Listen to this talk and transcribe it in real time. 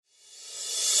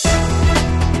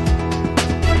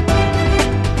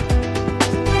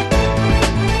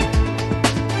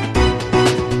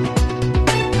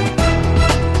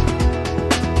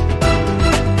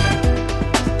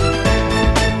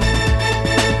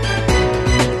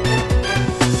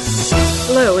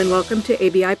and welcome to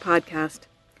ABI Podcast.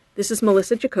 This is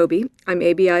Melissa Jacoby. I'm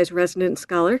ABI's resident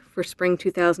scholar for spring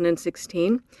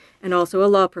 2016 and also a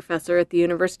law professor at the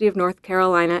University of North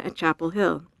Carolina at Chapel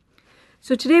Hill.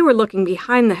 So today we're looking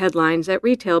behind the headlines at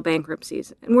retail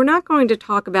bankruptcies, and we're not going to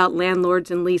talk about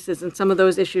landlords and leases and some of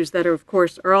those issues that are, of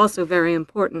course, are also very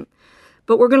important.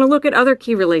 But we're going to look at other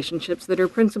key relationships that are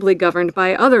principally governed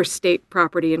by other state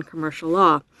property and commercial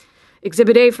law.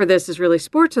 Exhibit A for this is really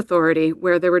Sports Authority,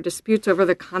 where there were disputes over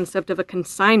the concept of a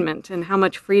consignment and how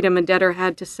much freedom a debtor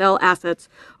had to sell assets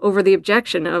over the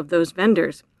objection of those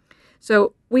vendors.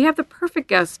 So we have the perfect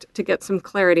guest to get some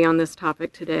clarity on this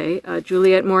topic today,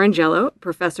 Juliet Morangello,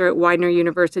 professor at Widener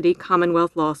University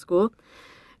Commonwealth Law School.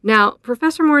 Now,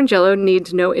 Professor Morangello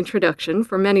needs no introduction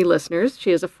for many listeners.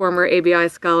 She is a former ABI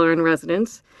scholar in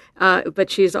residence, but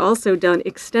she's also done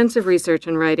extensive research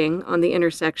and writing on the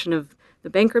intersection of the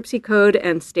Bankruptcy Code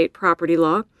and state property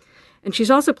law. And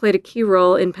she's also played a key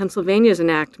role in Pennsylvania's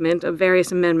enactment of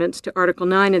various amendments to Article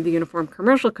 9 of the Uniform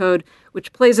Commercial Code,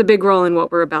 which plays a big role in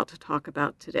what we're about to talk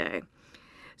about today.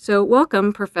 So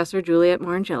welcome, Professor Juliet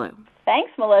Morangello.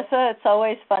 Thanks, Melissa. It's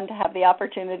always fun to have the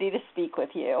opportunity to speak with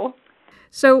you.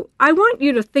 So I want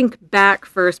you to think back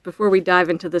first, before we dive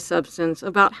into the substance,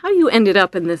 about how you ended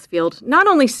up in this field, not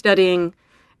only studying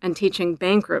and teaching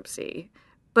bankruptcy,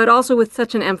 but also with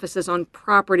such an emphasis on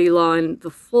property law and the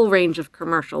full range of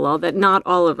commercial law that not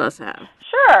all of us have.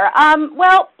 Sure.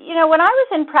 When I was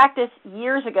in practice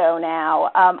years ago now,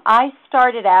 I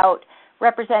started out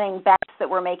representing banks that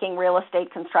were making real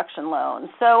estate construction loans.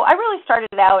 So I really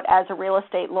started out as a real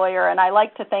estate lawyer, and I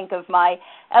like to think of my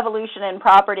evolution in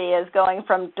property as going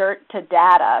from dirt to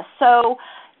data. So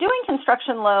doing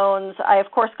construction loans, I,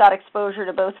 of course, got exposure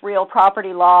to both real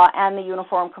property law and the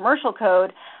Uniform Commercial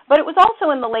Code, but it was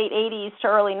also in the late 80s to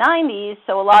early 90s,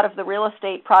 so a lot of the real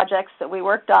estate projects that we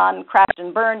worked on crashed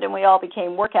and burned, and we all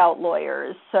became workout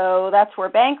lawyers. So that's where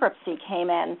bankruptcy came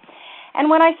in. And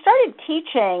when I started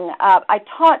teaching, I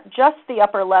taught just the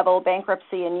upper-level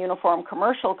bankruptcy and Uniform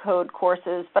Commercial Code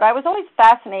courses, but I was always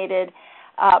fascinated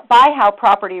by how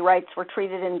property rights were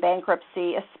treated in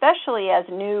bankruptcy, especially as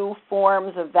new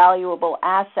forms of valuable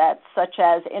assets, such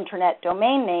as Internet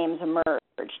domain names,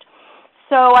 emerged.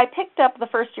 So I picked up the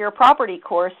first-year property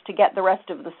course to get the rest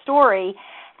of the story.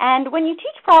 And when you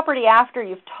teach property after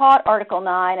you've taught Article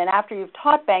 9 and after you've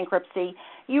taught bankruptcy,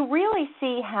 you really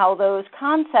see how those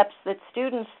concepts that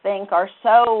students think are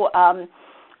so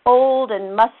old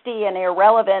and musty and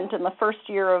irrelevant in the first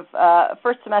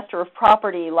semester of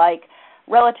property, like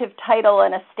relative title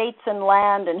and estates and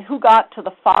land and who got to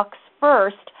the fox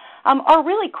first, are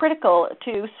really critical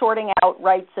to sorting out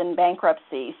rights in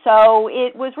bankruptcy. So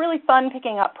it was really fun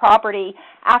picking up property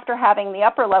after having the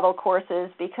upper level courses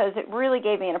because it really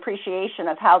gave me an appreciation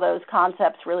of how those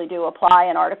concepts really do apply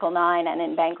in Article 9 and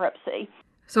in bankruptcy.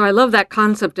 So I love that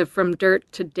concept of from dirt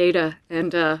to data,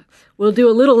 and we'll do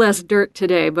a little less dirt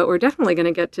today, but we're definitely going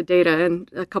to get to data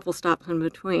and a couple stops in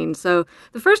between. So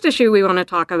the first issue we want to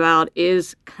talk about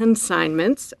is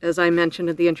consignments. As I mentioned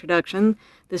in the introduction,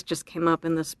 this just came up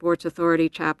in the Sports Authority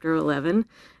Chapter 11,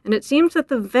 and it seems that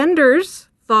the vendors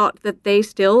thought that they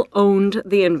still owned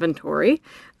the inventory,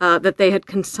 that they had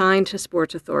consigned to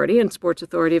Sports Authority, and Sports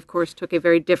Authority, of course, took a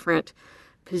very different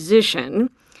position.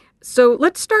 So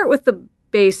let's start with the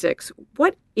basics.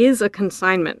 What is a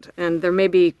consignment? And they may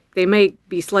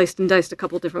be sliced and diced a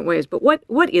couple different ways, but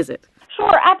what is it?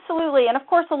 Sure, absolutely. And of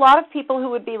course, a lot of people who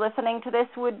would be listening to this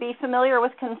would be familiar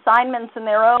with consignments in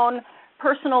their own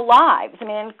personal lives. I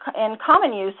mean, in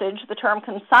common usage, the term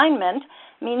consignment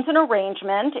means an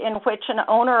arrangement in which an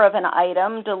owner of an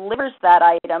item delivers that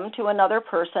item to another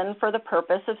person for the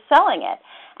purpose of selling it.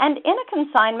 And in a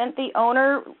consignment, the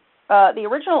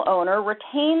original owner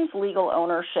retains legal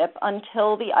ownership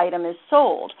until the item is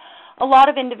sold. A lot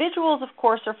of individuals, of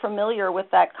course, are familiar with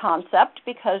that concept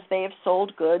because they have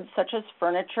sold goods such as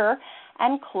furniture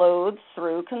and clothes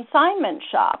through consignment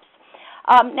shops.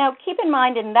 Now, keep in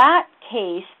mind, in that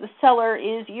case, the seller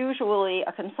is usually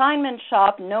a consignment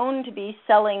shop known to be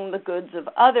selling the goods of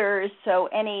others, so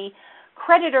any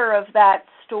creditor of that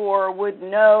store would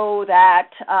know that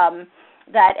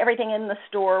everything in the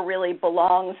store really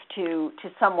belongs to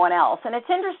someone else. And it's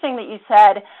interesting that you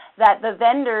said that the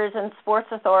vendors and Sports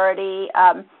Authority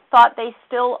thought they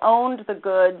still owned the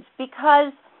goods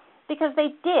because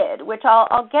they did, which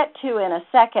I'll get to in a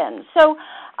second. So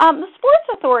the Sports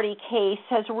Authority case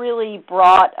has really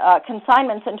brought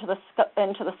consignments into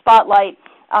the spotlight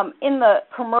in the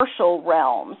commercial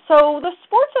realm. So the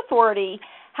Sports Authority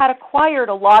had acquired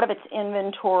a lot of its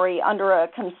inventory under a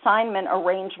consignment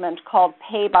arrangement called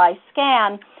pay by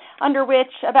scan under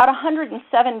which about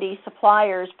 170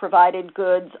 suppliers provided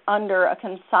goods under a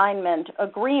consignment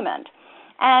agreement.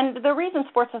 And the reason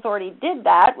Sports Authority did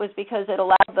that was because it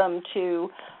allowed them to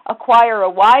acquire a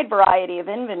wide variety of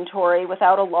inventory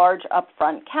without a large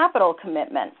upfront capital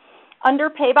commitment.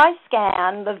 Under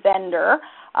pay-by-scan, the vendor,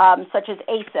 such as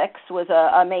ASICS was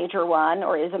a major one,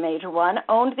 or is a major one,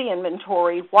 owned the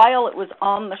inventory while it was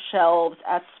on the shelves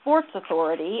at Sports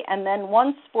Authority, and then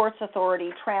once Sports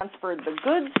Authority transferred the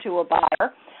goods to a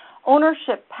buyer,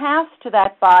 ownership passed to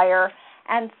that buyer,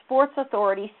 and Sports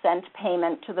Authority sent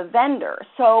payment to the vendor.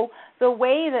 So the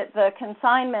way that the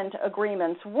consignment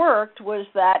agreements worked was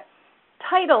that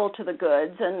title to the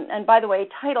goods, and by the way,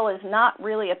 title is not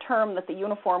really a term that the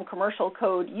Uniform Commercial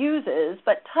Code uses,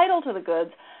 but title to the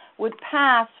goods would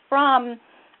pass from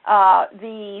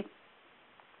the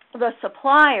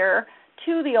supplier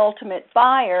to the ultimate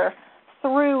buyer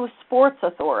through Sports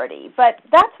Authority. But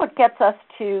that's what gets us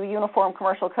to Uniform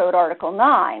Commercial Code Article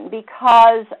 9,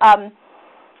 because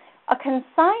a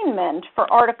consignment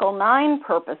for Article 9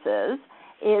 purposes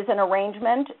is an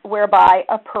arrangement whereby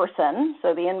a person,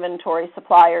 so the inventory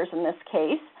suppliers in this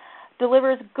case,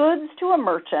 delivers goods to a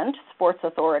merchant, Sports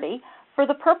Authority, for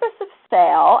the purpose of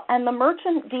sale, and the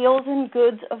merchant deals in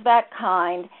goods of that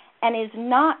kind and is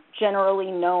not generally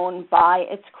known by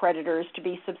its creditors to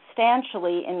be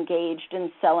substantially engaged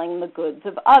in selling the goods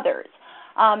of others.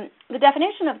 The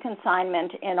definition of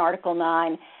consignment in Article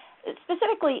 9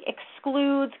 specifically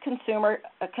excludes consumer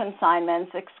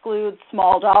consignments, excludes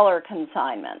small dollar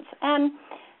consignments. And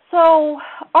so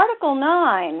Article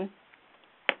 9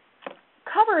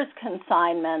 covers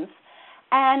consignments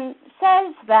and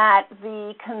says that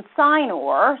the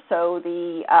consignor, so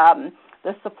the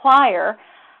supplier,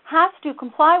 has to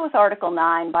comply with Article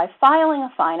 9 by filing a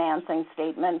financing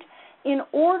statement in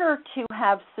order to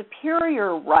have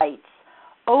superior rights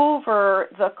over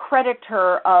the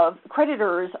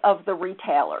creditors of the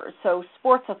retailers, so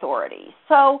Sports Authority.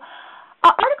 So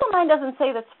Article 9 doesn't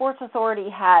say that Sports Authority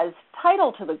has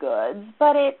title to the goods,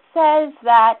 but it says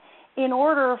that in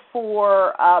order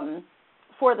for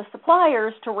the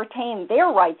suppliers to retain their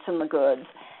rights in the goods,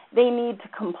 they need to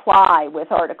comply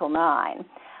with Article 9.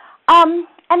 And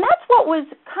that's what was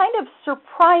kind of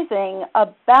surprising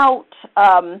about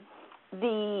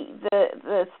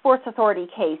the Sports Authority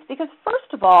case, because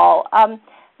first of all,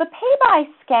 the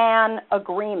pay-by-scan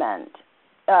agreement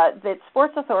that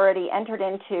Sports Authority entered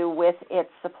into with its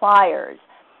suppliers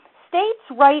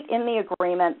states right in the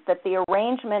agreement that the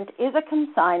arrangement is a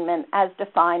consignment as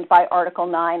defined by Article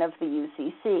 9 of the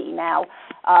UCC. Now,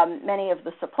 many of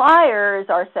the suppliers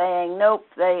are saying, nope,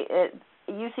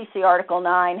 UCC Article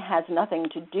 9 has nothing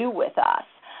to do with us.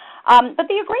 But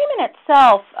the agreement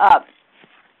itself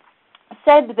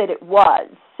said that it was.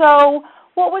 So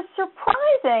what was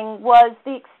surprising was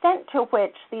the extent to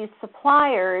which these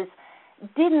suppliers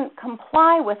didn't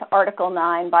comply with Article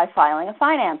 9 by filing a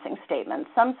financing statement.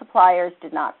 Some suppliers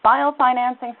did not file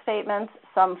financing statements.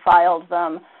 Some filed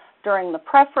them during the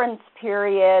preference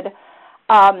period.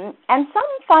 And some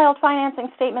filed financing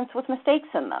statements with mistakes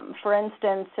in them. For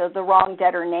instance, the wrong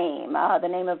debtor name, the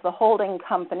name of the holding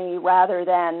company rather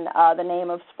than the name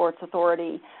of Sports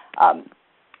Authority,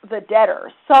 the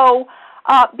debtor. So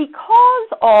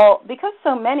because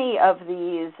so many of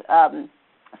these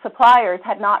suppliers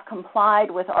had not complied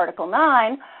with Article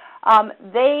 9,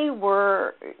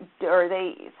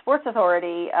 Sports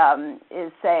Authority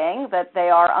is saying that they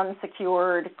are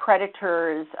unsecured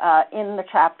creditors in the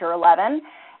Chapter 11,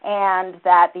 and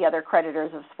that the other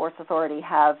creditors of Sports Authority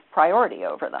have priority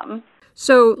over them.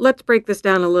 So let's break this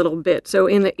down a little bit. So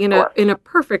in a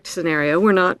perfect scenario,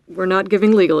 we're not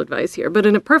giving legal advice here, but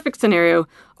in a perfect scenario,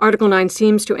 Article 9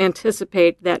 seems to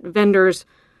anticipate that vendors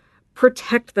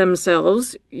protect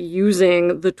themselves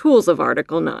using the tools of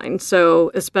Article 9.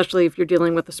 So especially if you're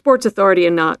dealing with a Sports Authority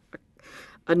and not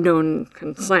a known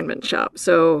consignment shop.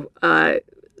 So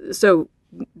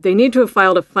they need to have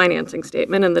filed a financing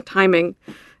statement, and the timing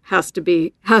has to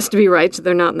be right, so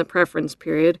they're not in the preference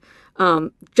period,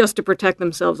 just to protect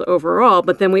themselves overall.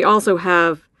 But then we also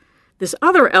have this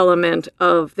other element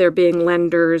of there being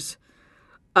lenders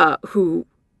who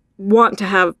want to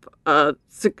have a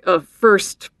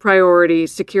first priority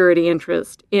security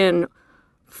interest in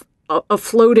a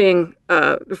floating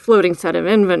set of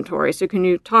inventory. So can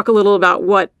you talk a little about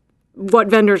what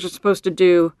vendors are supposed to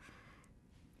do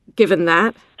given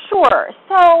that? Sure.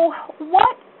 So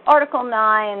what Article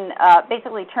 9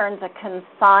 basically turns a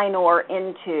consignor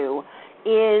into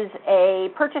is a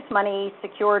purchase money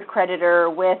secured creditor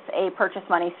with a purchase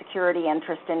money security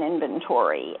interest in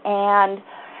inventory. And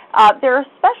there are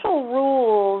special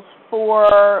rules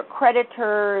for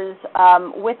creditors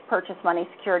with purchase money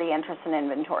security interest and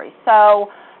inventory. So,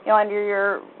 under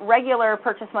your regular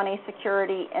purchase money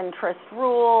security interest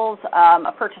rules,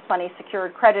 a purchase money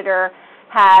secured creditor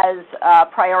has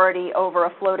priority over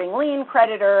a floating lien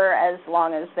creditor as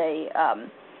long as they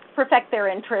perfect their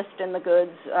interest in the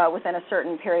goods within a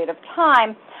certain period of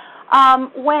time.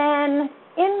 When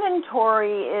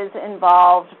inventory is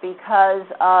involved because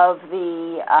of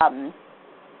the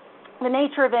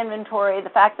nature of inventory, the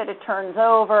fact that it turns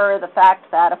over, the fact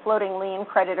that a floating lien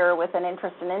creditor with an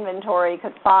interest in inventory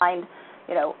could find,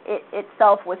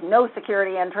 itself with no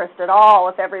security interest at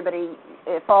all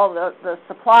if all the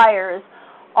suppliers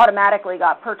automatically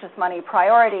got purchase money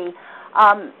priority.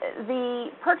 The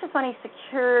purchase money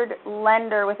secured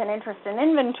lender with an interest in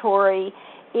inventory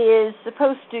is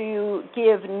supposed to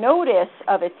give notice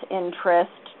of its interest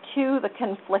to the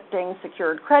conflicting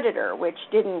secured creditor, which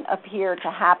didn't appear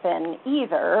to happen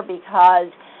either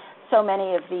because so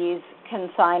many of these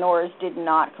consignors did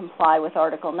not comply with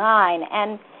Article 9.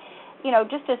 And,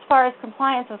 just as far as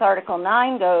compliance with Article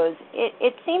 9 goes,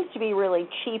 it seems to be really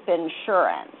cheap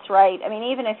insurance, right? I mean,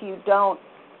 even if you don't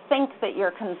think that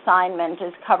your consignment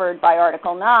is covered by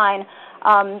Article 9,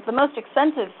 the most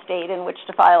expensive state in which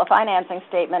to file a financing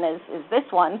statement is this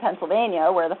one,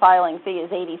 Pennsylvania, where the filing fee is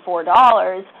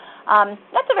 $84.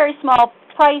 That's a very small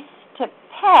price to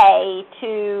pay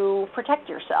to protect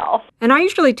yourself. And I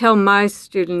usually tell my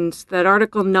students that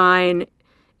Article 9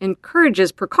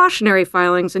 encourages precautionary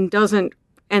filings and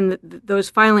those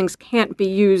filings can't be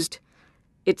used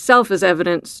itself as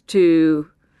evidence to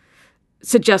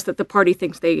suggest that the party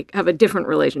thinks they have a different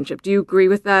relationship. Do you agree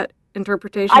with that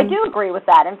interpretation? I do agree with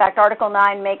that. In fact, Article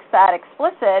 9 makes that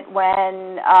explicit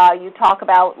when you talk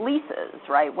about leases,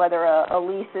 right? Whether a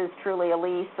lease is truly a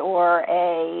lease or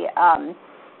a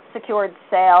secured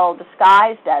sale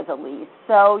disguised as a lease.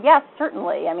 So, yes,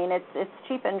 certainly. I mean, it's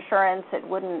cheap insurance. It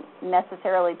wouldn't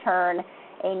necessarily turn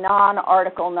a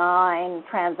non-Article 9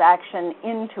 transaction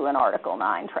into an Article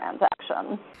 9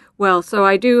 transaction. Well, so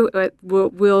I do,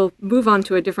 we'll move on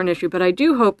to a different issue, but I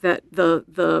do hope that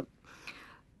the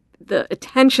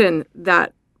attention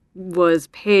that was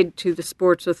paid to the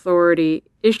Sports Authority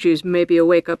issues may be a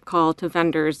wake-up call to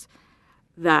vendors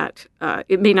that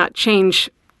it may not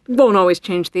won't always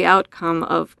change the outcome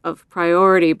of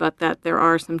priority, but that there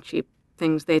are some cheap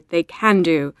things that they can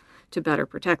do to better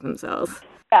protect themselves.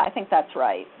 Yeah, I think that's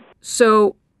right.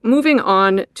 So moving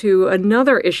on to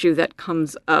another issue that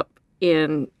comes up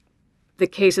in the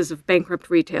cases of bankrupt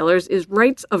retailers is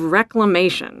rights of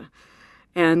reclamation.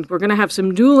 And we're going to have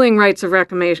some dueling rights of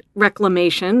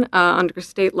reclamation under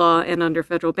state law and under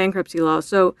federal bankruptcy law.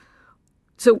 So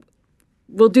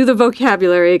we'll do the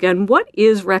vocabulary again. What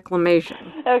is reclamation?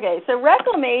 Okay, so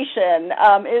reclamation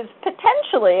is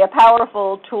potentially a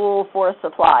powerful tool for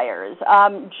suppliers.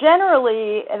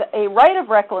 Generally, a right of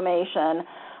reclamation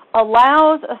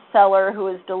allows a seller who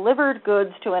has delivered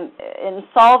goods to an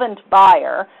insolvent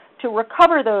buyer to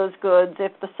recover those goods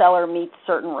if the seller meets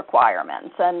certain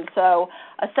requirements. And so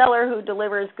a seller who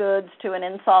delivers goods to an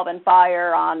insolvent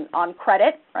buyer on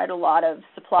credit, right? A lot of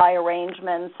supply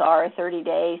arrangements are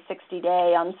 30-day,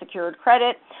 60-day unsecured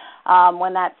credit.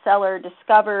 When that seller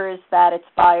discovers that its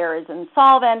buyer is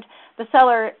insolvent, the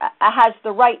seller has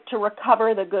the right to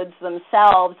recover the goods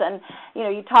themselves. And,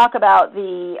 you talk about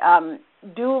the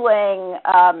dueling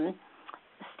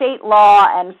state law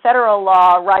and federal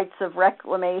law rights of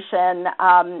reclamation.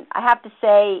 I have to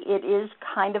say it is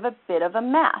kind of a bit of a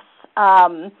mess.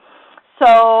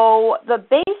 So the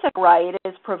basic right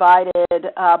is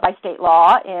provided by state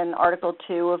law in Article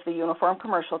 2 of the Uniform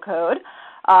Commercial Code,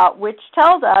 which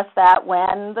tells us that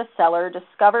when the seller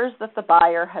discovers that the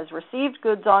buyer has received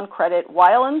goods on credit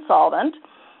while insolvent,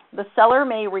 the seller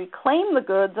may reclaim the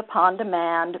goods upon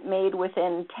demand made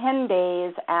within 10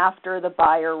 days after the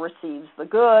buyer receives the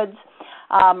goods.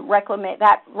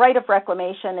 That right of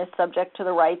reclamation is subject to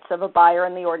the rights of a buyer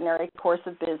in the ordinary course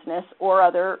of business or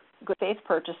other good faith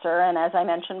purchaser, and as I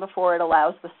mentioned before, it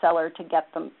allows the seller to get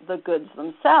the goods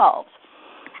themselves.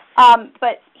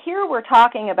 But here we're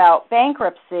talking about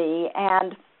bankruptcy,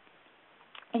 and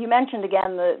you mentioned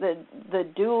again the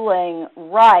dueling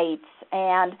rights,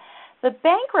 and the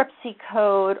Bankruptcy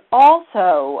Code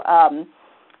also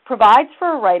provides for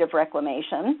a right of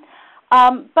reclamation,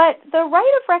 but the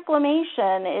right of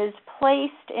reclamation is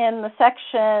placed in the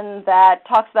section that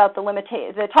talks about the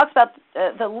limitations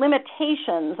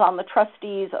on the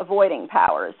trustee's avoiding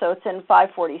powers. So it's in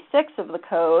 546 of the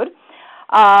Code,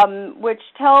 which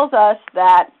tells us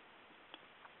that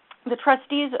the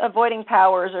trustee's avoiding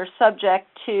powers are subject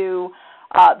to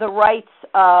the rights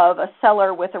of a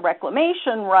seller with a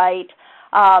reclamation right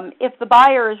If the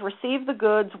buyers receive the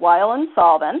goods while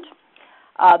insolvent,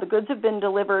 the goods have been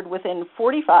delivered within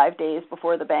 45 days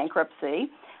before the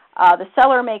bankruptcy, the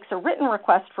seller makes a written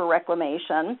request for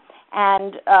reclamation,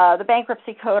 and the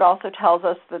Bankruptcy Code also tells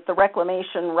us that the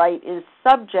reclamation right is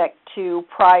subject to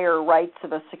prior rights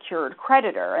of a secured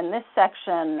creditor. And this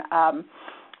section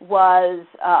was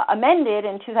amended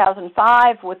in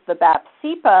 2005 with the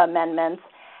BAP-CIPA amendments,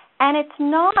 and it's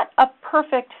not a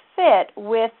perfect fit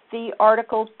with the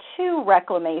Article 2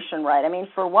 reclamation right. I mean,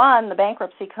 for one, the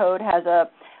Bankruptcy Code has a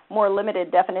more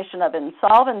limited definition of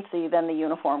insolvency than the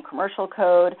Uniform Commercial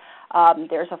Code.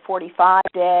 There's a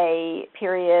 45-day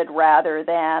period rather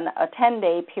than a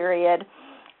 10-day period.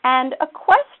 And a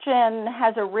question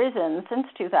has arisen since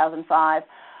 2005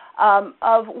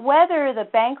 of whether the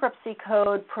Bankruptcy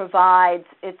Code provides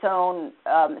its own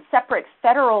separate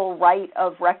federal right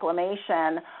of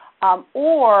reclamation,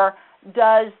 or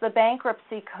does the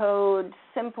Bankruptcy Code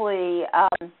simply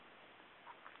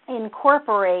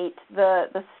incorporate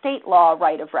the state law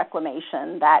right of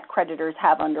reclamation that creditors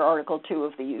have under Article 2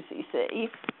 of the UCC.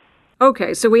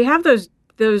 Okay, so we have those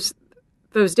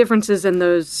differences and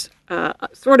those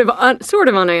sort of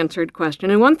unanswered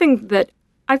question. And one thing that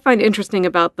I find interesting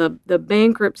about the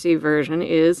bankruptcy version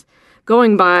is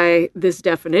going by this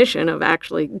definition of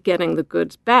actually getting the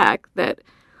goods back, that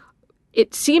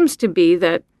it seems to be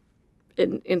that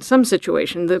in some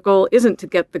situation the goal isn't to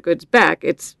get the goods back,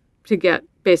 it's to get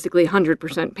basically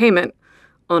 100% payment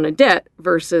on a debt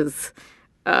versus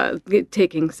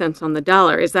taking cents on the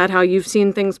dollar. Is that how you've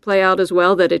seen things play out as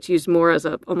well, that it's used more as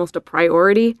almost a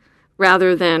priority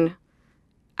rather than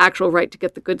actual right to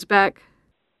get the goods back?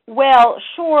 Well,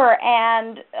 sure,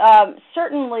 and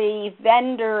certainly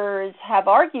vendors have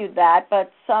argued that,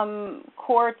 but some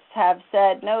courts have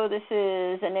said, no, this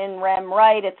is an in rem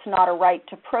right, it's not a right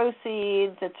to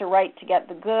proceeds, it's a right to get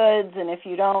the goods, and if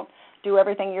you don't do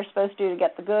everything you're supposed to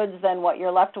get the goods, then what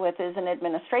you're left with is an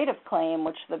administrative claim,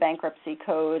 which the Bankruptcy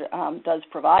Code does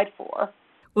provide for.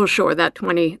 Well, sure, that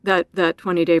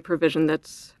 20-day provision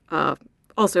that's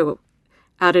also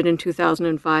added in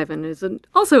 2005 and is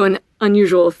also an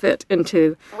unusual fit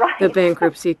into the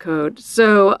Bankruptcy Code.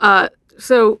 So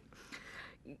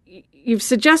you've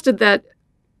suggested that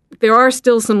there are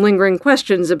still some lingering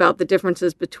questions about the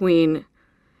differences between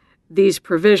these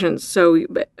provisions. So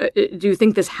do you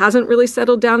think this hasn't really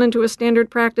settled down into a standard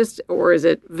practice, or is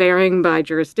it varying by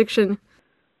jurisdiction?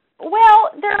 Well,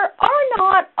 there are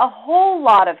not a whole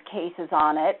lot of cases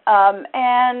on it,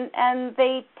 and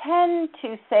they tend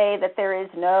to say that there is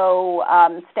no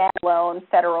standalone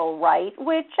federal right,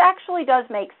 which actually does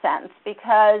make sense,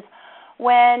 because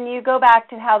when you go back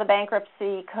to how the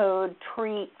Bankruptcy Code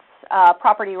treats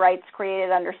property rights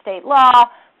created under state law,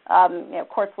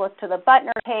 courts look to the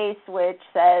Butner case, which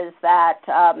says that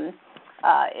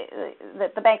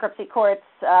that the bankruptcy courts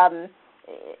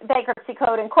Bankruptcy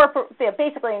Code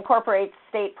basically incorporates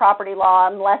state property law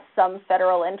unless some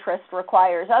federal interest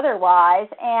requires otherwise.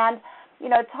 And,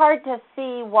 it's hard to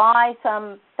see why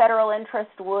some federal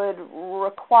interest would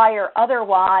require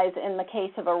otherwise in the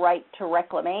case of a right to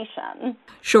reclamation.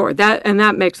 Sure,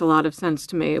 that makes a lot of sense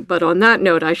to me. But on that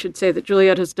note, I should say that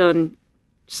Juliet has done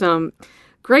some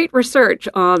great research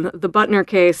on the Butner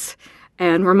case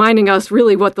and reminding us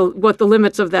really what the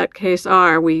limits of that case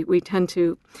are. We tend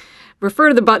to refer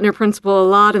to the Butner principle a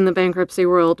lot in the bankruptcy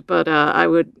world, but I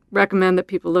would recommend that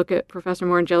people look at Professor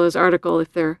Morangelo's article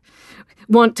if they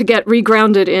want to get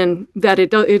regrounded in that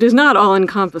it is not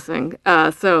all-encompassing.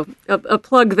 So a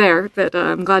plug there that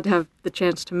I'm glad to have the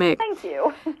chance to make. Thank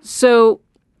you. So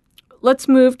let's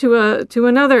move to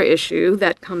another issue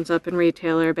that comes up in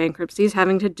retailer bankruptcies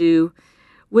having to do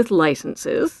with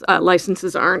licenses.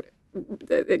 Licenses aren't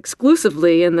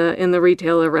exclusively in the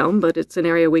retailer realm, but it's an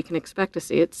area we can expect to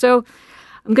see it. So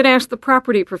I'm going to ask the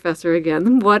property professor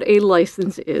again what a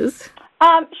license is.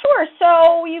 Sure.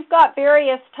 So you've got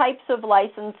various types of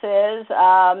licenses,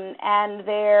 and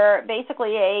they're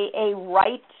basically a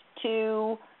right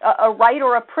to a right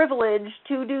or a privilege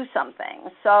to do something.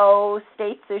 So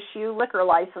states issue liquor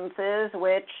licenses,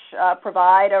 which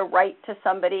provide a right to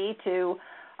somebody to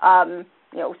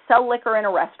sell liquor in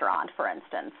a restaurant, for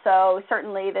instance. So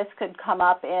certainly this could come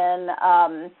up in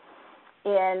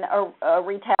a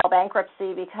retail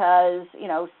bankruptcy because,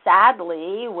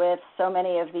 sadly, with so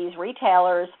many of these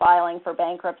retailers filing for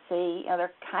bankruptcy,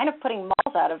 they're kind of putting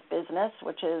malls out of business,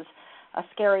 which is a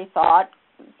scary thought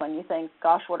when you think,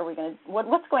 gosh,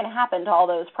 what's going to happen to all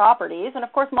those properties? And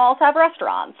of course, malls have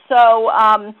restaurants.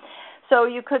 So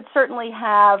you could certainly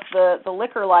have the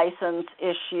liquor license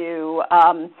issue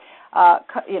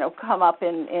come up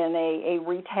in a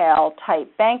retail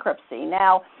type bankruptcy.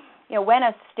 Now, when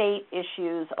a state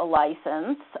issues a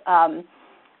license,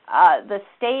 the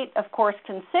state, of course,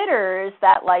 considers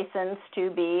that license to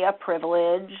be a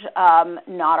privilege,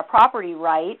 not a property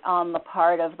right on the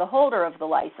part of the holder of the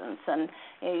license. And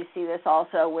you see this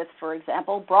also with, for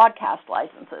example, broadcast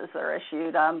licenses that are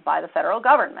issued by the federal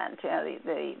government.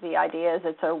 The idea is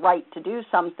it's a right to do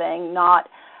something, not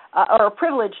or a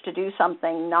privilege to do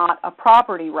something, not a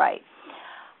property right.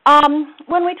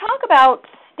 When we talk about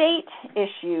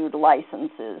state-issued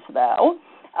licenses, though,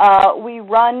 we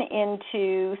run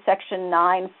into Section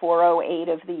 9408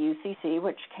 of the UCC,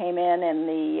 which came in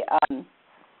the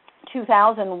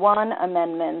 2001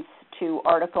 amendments to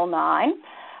Article 9,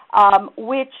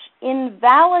 which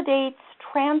invalidates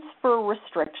transfer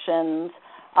restrictions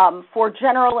for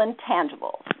general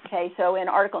intangibles. Okay, so in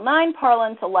Article 9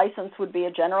 parlance, a license would be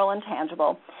a general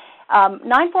intangible.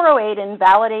 9408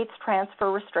 invalidates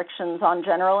transfer restrictions on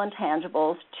general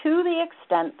intangibles to the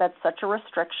extent that such a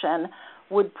restriction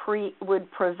would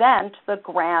prevent the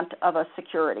grant of a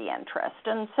security interest.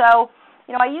 And so,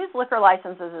 I use liquor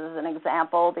licenses as an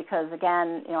example because,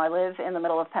 again, I live in the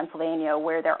middle of Pennsylvania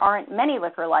where there aren't many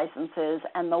liquor licenses,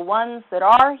 and the ones that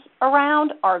are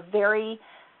around are very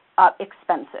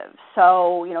expensive.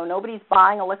 So, nobody's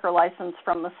buying a liquor license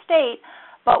from the state,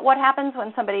 but what happens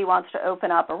when somebody wants to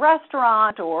open up a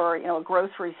restaurant or, a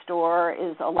grocery store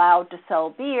is allowed to sell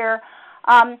beer?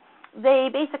 They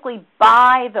basically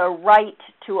buy the right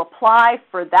to apply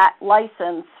for that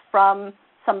license from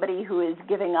somebody who is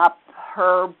giving up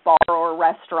her bar or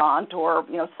restaurant or,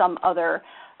 some other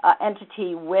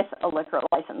entity with a liquor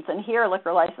license. And here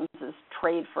liquor licenses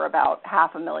trade for about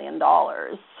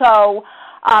 $500,000. So,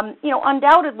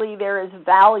 undoubtedly there is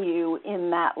value in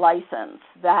that license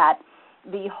that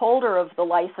the holder of the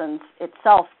license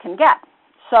itself can get.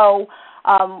 So,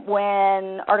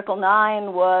 when Article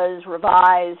 9 was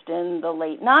revised in the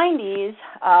late 90s,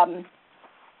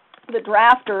 the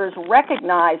drafters,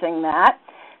 recognizing that,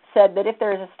 said that if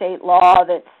there's a state law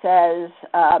that says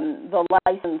the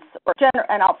license,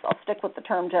 and I'll stick with the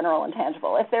term general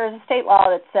intangible, if there's a state law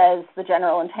that says the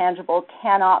general intangible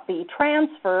cannot be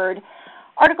transferred,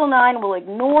 Article 9 will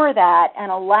ignore that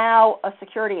and allow a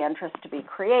security interest to be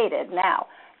created. Now,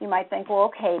 you might think,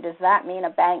 well, okay, does that mean a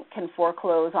bank can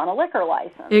foreclose on a liquor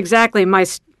license? Exactly. My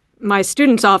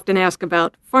students often ask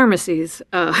about pharmacies.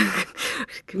 I'm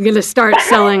going to start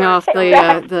selling off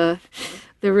the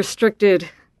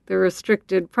restricted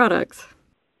products.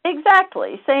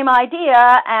 Exactly. Same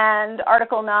idea, and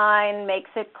Article 9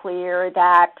 makes it clear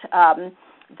that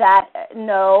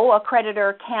no, a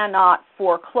creditor cannot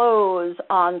foreclose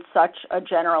on such a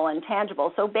general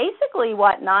intangible. So basically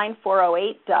what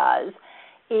 9408 does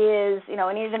is,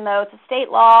 and even though it's a state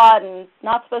law and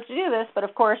not supposed to do this, but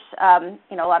of course, a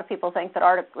lot of people think that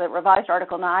revised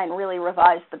Article 9 really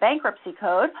revised the bankruptcy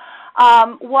code.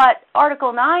 What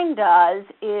Article 9 does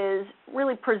is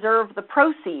really preserve the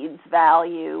proceeds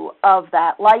value of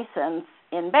that license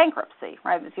in bankruptcy,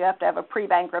 right? Because you have to have a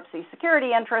pre-bankruptcy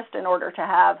security interest in order to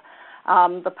have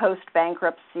the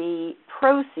post-bankruptcy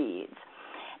proceeds.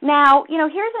 Now,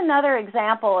 here's another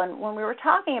example, and when we were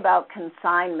talking about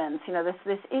consignments,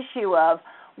 this issue of,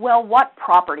 well, what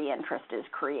property interest is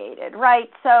created, right?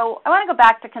 So I want to go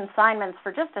back to consignments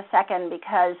for just a second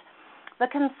because the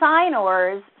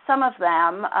consignors, some of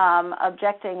them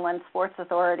objecting when Sports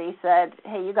Authority said,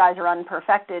 hey, you guys are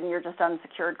unperfected and you're just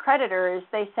unsecured creditors,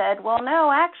 they said, well,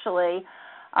 no, actually,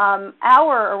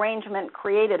 our arrangement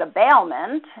created a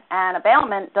bailment, and a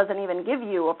bailment doesn't even give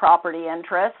you a property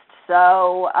interest,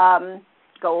 so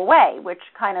go away, which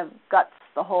kind of guts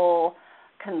the whole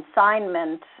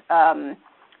consignment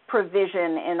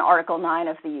provision in Article 9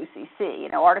 of the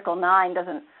UCC. Article 9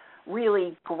 doesn't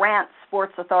really grant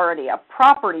Sports Authority a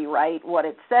property right. What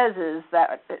it says is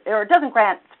that, or it doesn't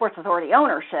grant Sports Authority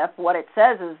ownership. What it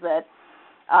says is that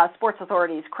Sports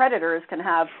Authority's creditors can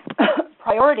have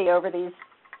priority over these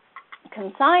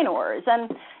consignors. And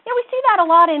we see that a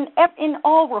lot in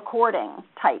all recording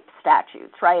type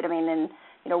statutes, right? I mean, in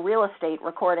real estate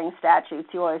recording statutes,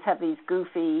 you always have these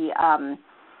goofy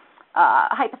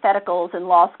hypotheticals in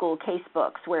law school case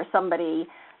books where somebody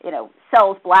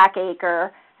sells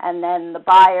Blackacre, and then the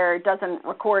buyer doesn't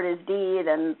record his deed,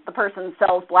 and the person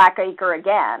sells Blackacre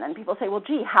again. And people say, well,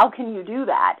 gee, how can you do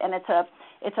that? And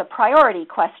it's a priority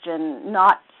question,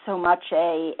 not so much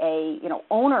a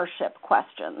ownership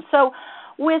question. So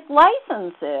with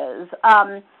licenses,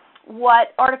 what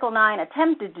Article 9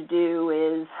 attempted to do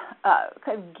is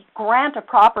grant a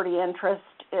property interest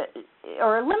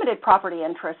or a limited property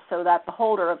interest so that the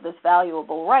holder of this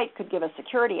valuable right could give a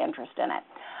security interest in it.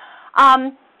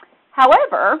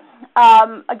 However,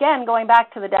 again, going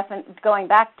back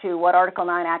to what Article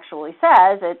 9 actually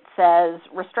says, it says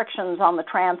restrictions on the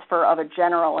transfer of a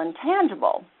general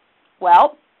intangible.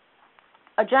 Well,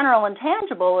 a general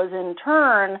intangible is in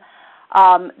turn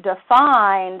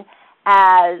defined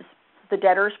as the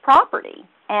debtor's property.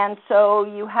 And so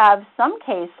you have some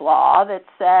case law that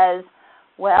says,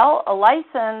 well, a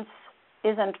license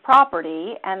isn't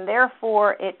property, and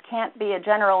therefore it can't be a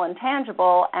general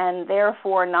intangible, and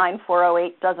therefore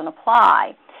 9408 doesn't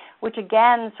apply, which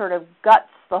again sort of guts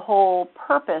the whole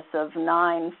purpose of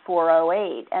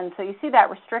 9408. And so you see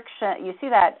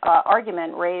that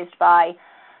argument raised by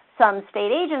some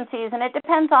state agencies, and it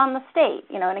depends on the state.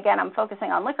 And again, I'm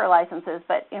focusing on liquor licenses,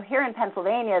 but here in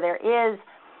Pennsylvania there is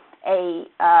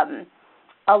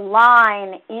a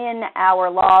line in our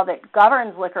law that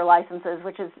governs liquor licenses,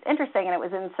 which is interesting, and it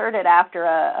was inserted after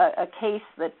a case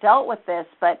that dealt with this,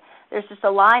 but there's just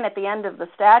a line at the end of the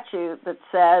statute that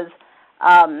says,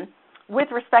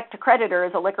 with respect to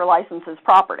creditors, a liquor license is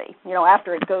property,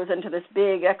 after it goes into this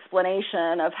big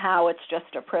explanation of how it's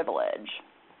just a privilege.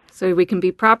 So we can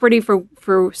be property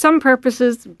for some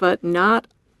purposes, but not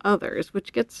others,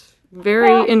 which gets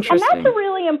very interesting. And that's a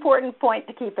really important point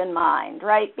to keep in mind,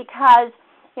 right? Because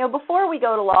before we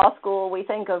go to law school, we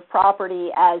think of property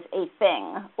as a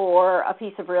thing or a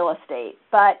piece of real estate.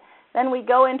 But then we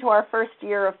go into our first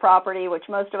year of property, which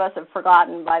most of us have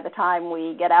forgotten by the time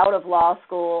we get out of law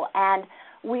school, and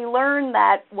we learn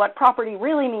that what property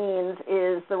really means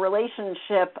is the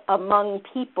relationship among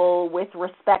people with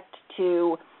respect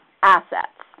to assets,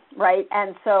 right?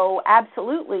 And so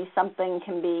absolutely something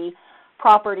can be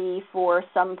property for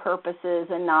some purposes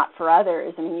and not for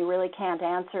others. I mean, you really can't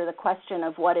answer the question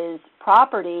of what is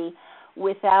property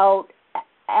without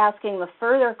asking the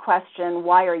further question,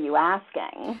 why are you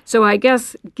asking? So I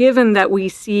guess given that we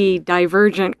see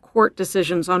divergent court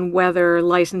decisions on whether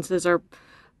licenses are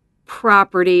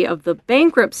property of the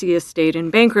bankruptcy estate in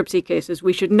bankruptcy cases,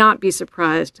 we should not be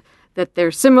surprised that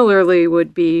there similarly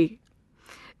would be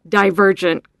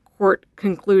divergent court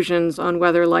conclusions on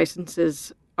whether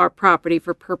licenses are property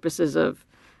for purposes of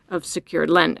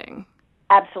secured lending.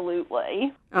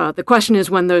 Absolutely. The question is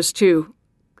when those two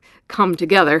come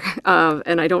together,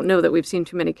 and I don't know that we've seen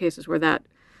too many cases where that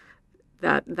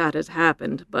has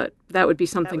happened, but that would be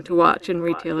something to watch in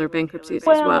retailer bankruptcies as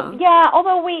well. Yeah,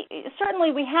 although we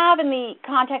have in the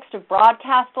context of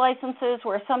broadcast licenses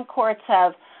where some courts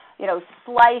have,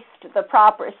 sliced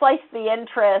the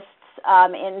interests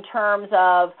in terms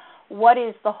of what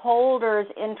is the holder's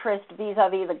interest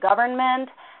vis-a-vis the government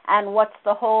and what's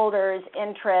the holder's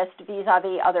interest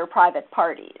vis-a-vis other private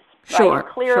parties. Right? Sure. And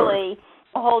clearly,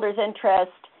 the holder's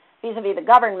interest vis-a-vis the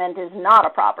government is not a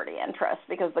property interest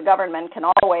because the government can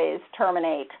always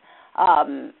terminate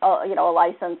a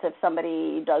license if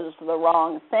somebody does the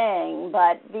wrong thing.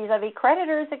 But vis-a-vis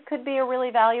creditors, it could be a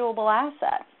really valuable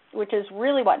asset, which is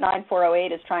really what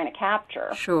 9408 is trying to capture.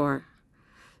 Sure.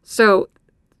 So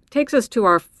takes us to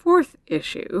our fourth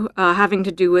issue, having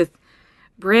to do with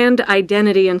brand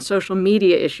identity and social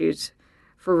media issues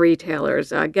for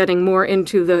retailers, getting more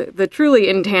into the truly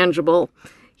intangible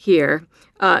here.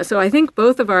 So I think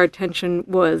both of our attention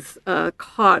was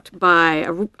caught by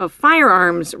a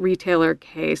firearms retailer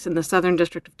case in the Southern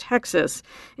District of Texas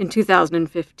in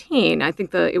 2015. I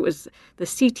think it was the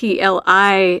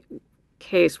CTLI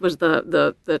case was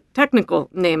the technical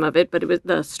name of it, but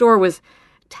the store was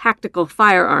Tactical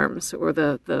Firearms, or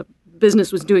the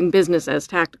business was doing business as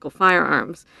Tactical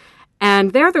Firearms.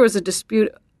 And there was a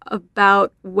dispute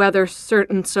about whether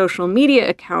certain social media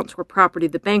accounts were property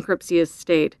of the bankruptcy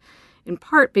estate, in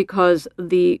part because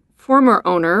the former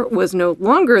owner was no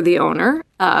longer the owner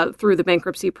through the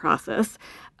bankruptcy process,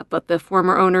 but the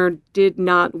former owner did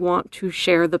not want to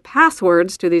share the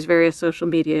passwords to these various social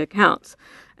media accounts.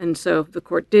 And so the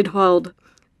court did hold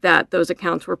that those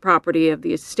accounts were property of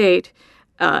the estate,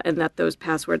 and that those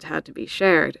passwords had to be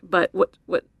shared. But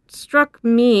what struck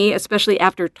me, especially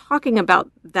after talking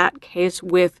about that case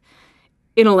with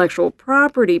intellectual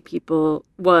property people,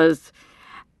 was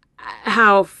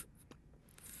how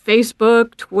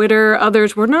Facebook, Twitter,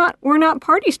 others were not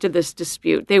parties to this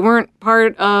dispute. They weren't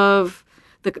part of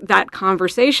that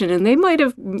conversation, and they might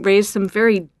have raised some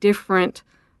very different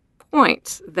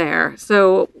points there.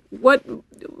 So what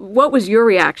was your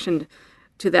reaction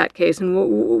to that case, and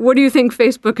what do you think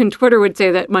Facebook and Twitter would say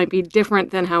that might be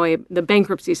different than how the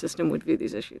bankruptcy system would view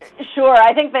these issues? Sure,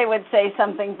 I think they would say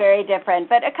something very different,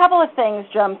 but a couple of things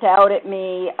jumped out at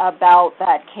me about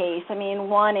that case. I mean,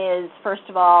 one is, first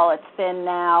of all, it's been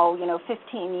now,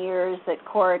 15 years that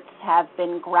courts have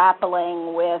been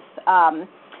grappling with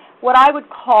what I would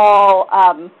call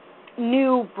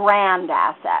new brand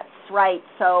assets, right?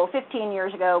 So 15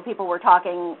 years ago, people were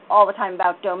talking all the time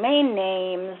about domain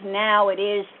names. Now it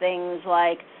is things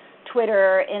like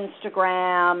Twitter,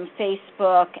 Instagram,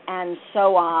 Facebook, and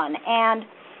so on. And,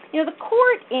 the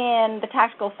court in the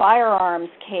tactical firearms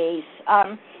case,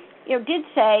 did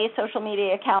say a social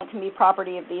media account can be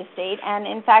property of the estate, and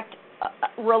in fact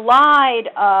relied,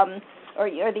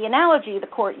 or the analogy the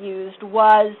court used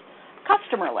was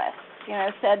customer lists.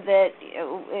 Said that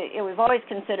it was always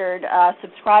considered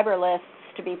subscriber lists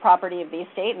to be property of the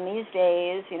estate, and these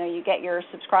days, you get your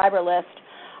subscriber list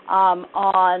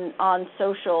on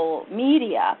social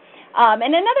media. And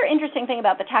another interesting thing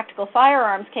about the tactical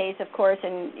firearms case, of course,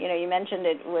 and you mentioned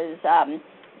it was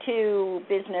two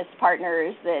business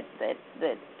partners that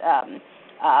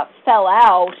fell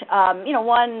out.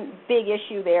 One big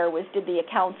issue there was, did the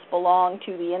accounts belong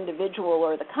to the individual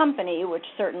or the company, which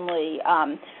certainly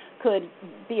could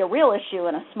be a real issue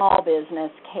in a small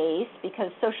business case,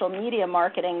 because social media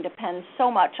marketing depends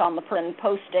so much on the person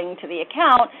posting to the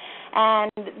account.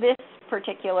 And this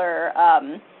particular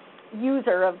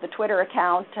user of the Twitter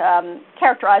account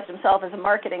characterized himself as a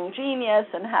marketing genius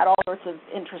and had all sorts of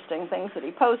interesting things that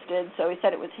he posted, so he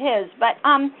said it was his. But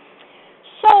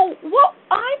so what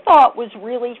I thought was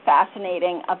really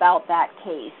fascinating about that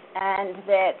case, and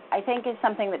that I think is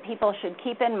something that people should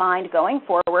keep in mind going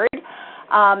forward,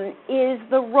 is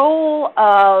the role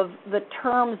of the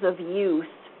terms of use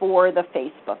for the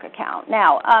Facebook account.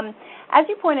 Now, as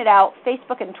you pointed out,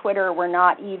 Facebook and Twitter were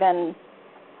not even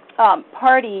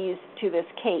parties to this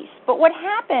case. But what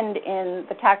happened in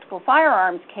the tactical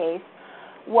firearms case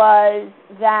was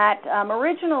that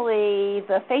originally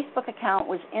the Facebook account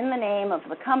was in the name of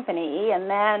the company, and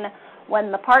then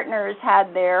when the partners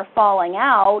had their falling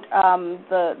out,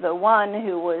 the one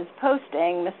who was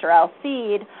posting, Mr.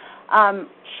 Alcide,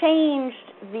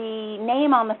 changed the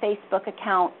name on the Facebook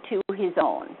account to his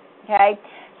own. Okay,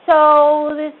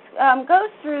 so this goes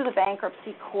through the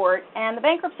bankruptcy court, and the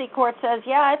bankruptcy court says,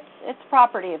 yeah, it's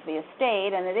property of the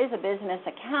estate, and it is a business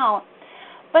account.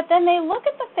 But then they look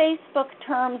at the Facebook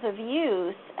terms of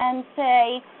use and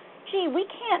say, gee, we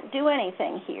can't do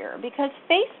anything here because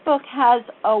Facebook has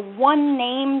a one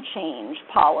name change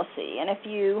policy. And if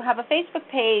you have a Facebook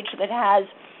page that has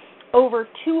over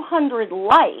 200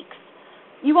 likes,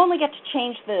 you only get to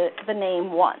change the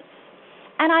name once.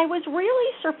 And I was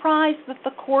really surprised that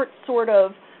the court sort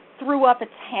of threw up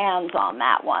its hands on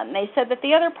that one. They said that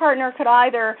the other partner could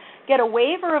either get a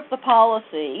waiver of the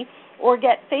policy or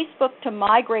get Facebook to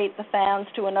migrate the fans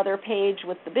to another page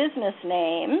with the business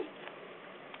name.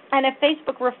 And if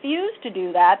Facebook refused to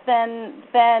do that, then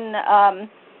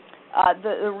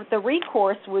the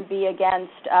recourse would be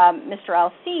against Mr.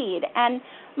 Alcide. And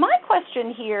my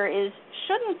question here is,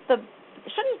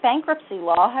 shouldn't bankruptcy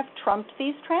law have trumped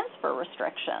these transfer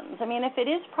restrictions? I mean, if it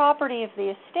is property of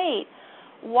the estate,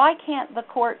 why can't the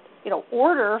court,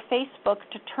 order Facebook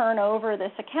to turn over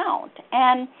this account?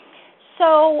 And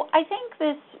so I think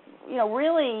this,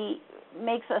 really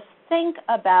makes us think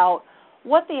about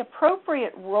what the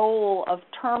appropriate role of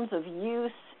terms of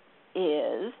use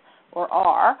is or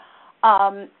are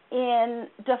in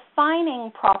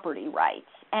defining property rights.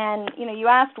 And, you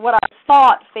asked what I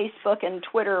thought Facebook and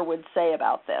Twitter would say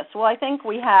about this. Well, I think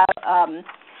we have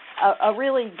a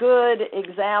really good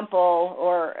example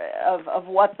of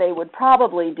what they would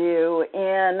probably do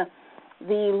in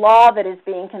the law that is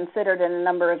being considered in a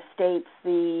number of states,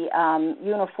 the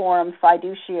Uniform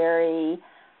Fiduciary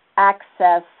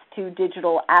Access to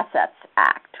Digital Assets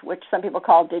Act, which some people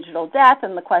call digital death.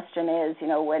 And the question is,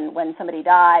 when somebody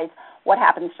dies, what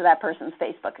happens to that person's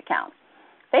Facebook account?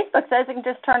 Facebook says it can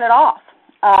just turn it off.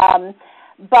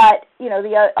 But,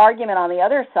 the argument on the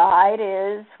other side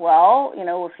is, well,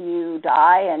 if you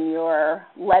die and your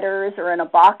letters are in a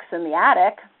box in the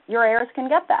attic, your heirs can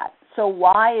get that. So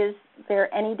why is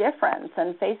there any difference?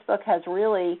 And Facebook has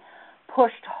really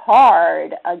pushed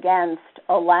hard against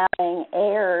allowing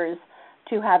heirs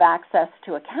to have access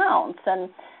to accounts. And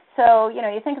so,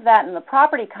 you think of that in the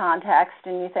property context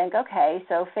and you think, okay,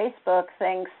 so Facebook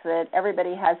thinks that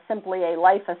everybody has simply a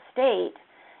life estate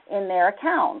in their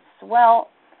accounts. Well,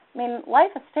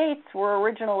 life estates were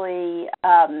originally,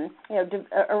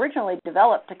 originally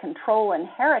developed to control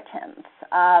inheritance.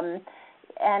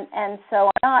 And so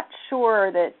I'm not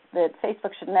sure that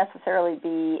Facebook should necessarily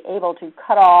be able to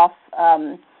cut off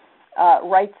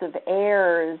rights of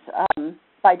heirs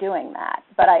by doing that.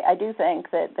 But I do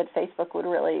think that Facebook would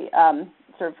really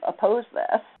sort of oppose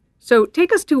this. So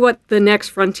take us to what the next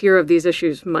frontier of these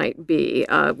issues might be.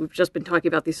 We've just been talking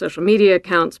about these social media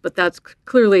accounts, but that's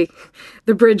clearly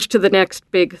the bridge to the next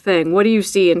big thing. What do you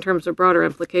see in terms of broader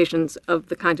implications of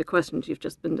the kind of questions you've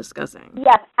just been discussing?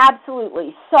 Yes,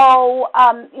 absolutely. So,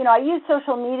 I use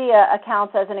social media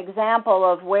accounts as an example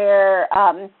of where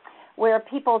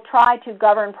people try to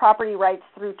govern property rights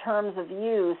through terms of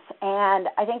use, and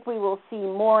I think we will see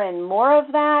more and more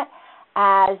of that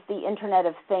as the Internet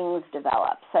of Things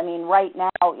develops. I mean, right now,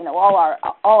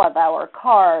 all of our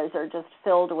cars are just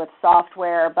filled with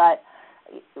software, but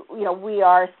we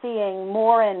are seeing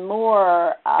more and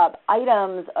more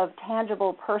items of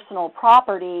tangible personal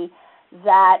property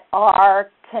that are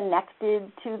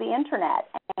connected to the Internet.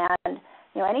 And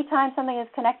anytime something is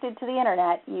connected to the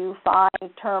Internet, you find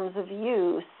terms of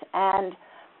use. And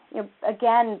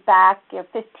again, back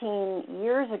 15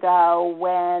 years ago,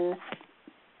 when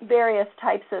various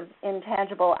types of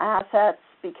intangible assets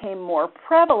became more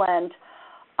prevalent,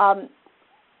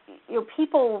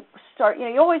 people start,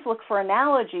 you always look for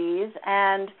analogies,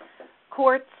 and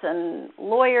courts and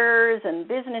lawyers and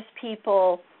business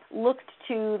people looked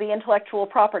to the intellectual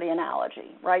property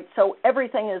analogy, right? So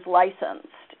everything is licensed,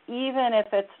 even if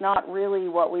it's not really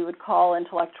what we would call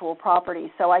intellectual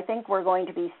property. So I think we're going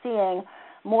to be seeing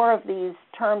more of these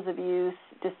terms of use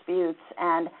disputes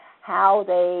and how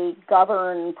they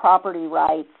govern property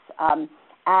rights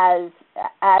as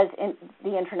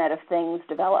the Internet of Things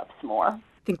develops more.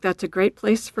 I think that's a great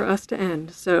place for us to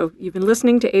end. So you've been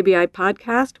listening to ABI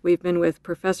Podcast. We've been with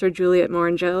Professor Juliet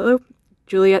Marangelo.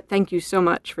 Juliet, thank you so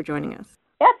much for joining us.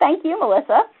 Yeah, thank you,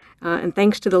 Melissa. And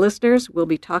thanks to the listeners. We'll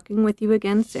be talking with you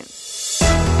again soon.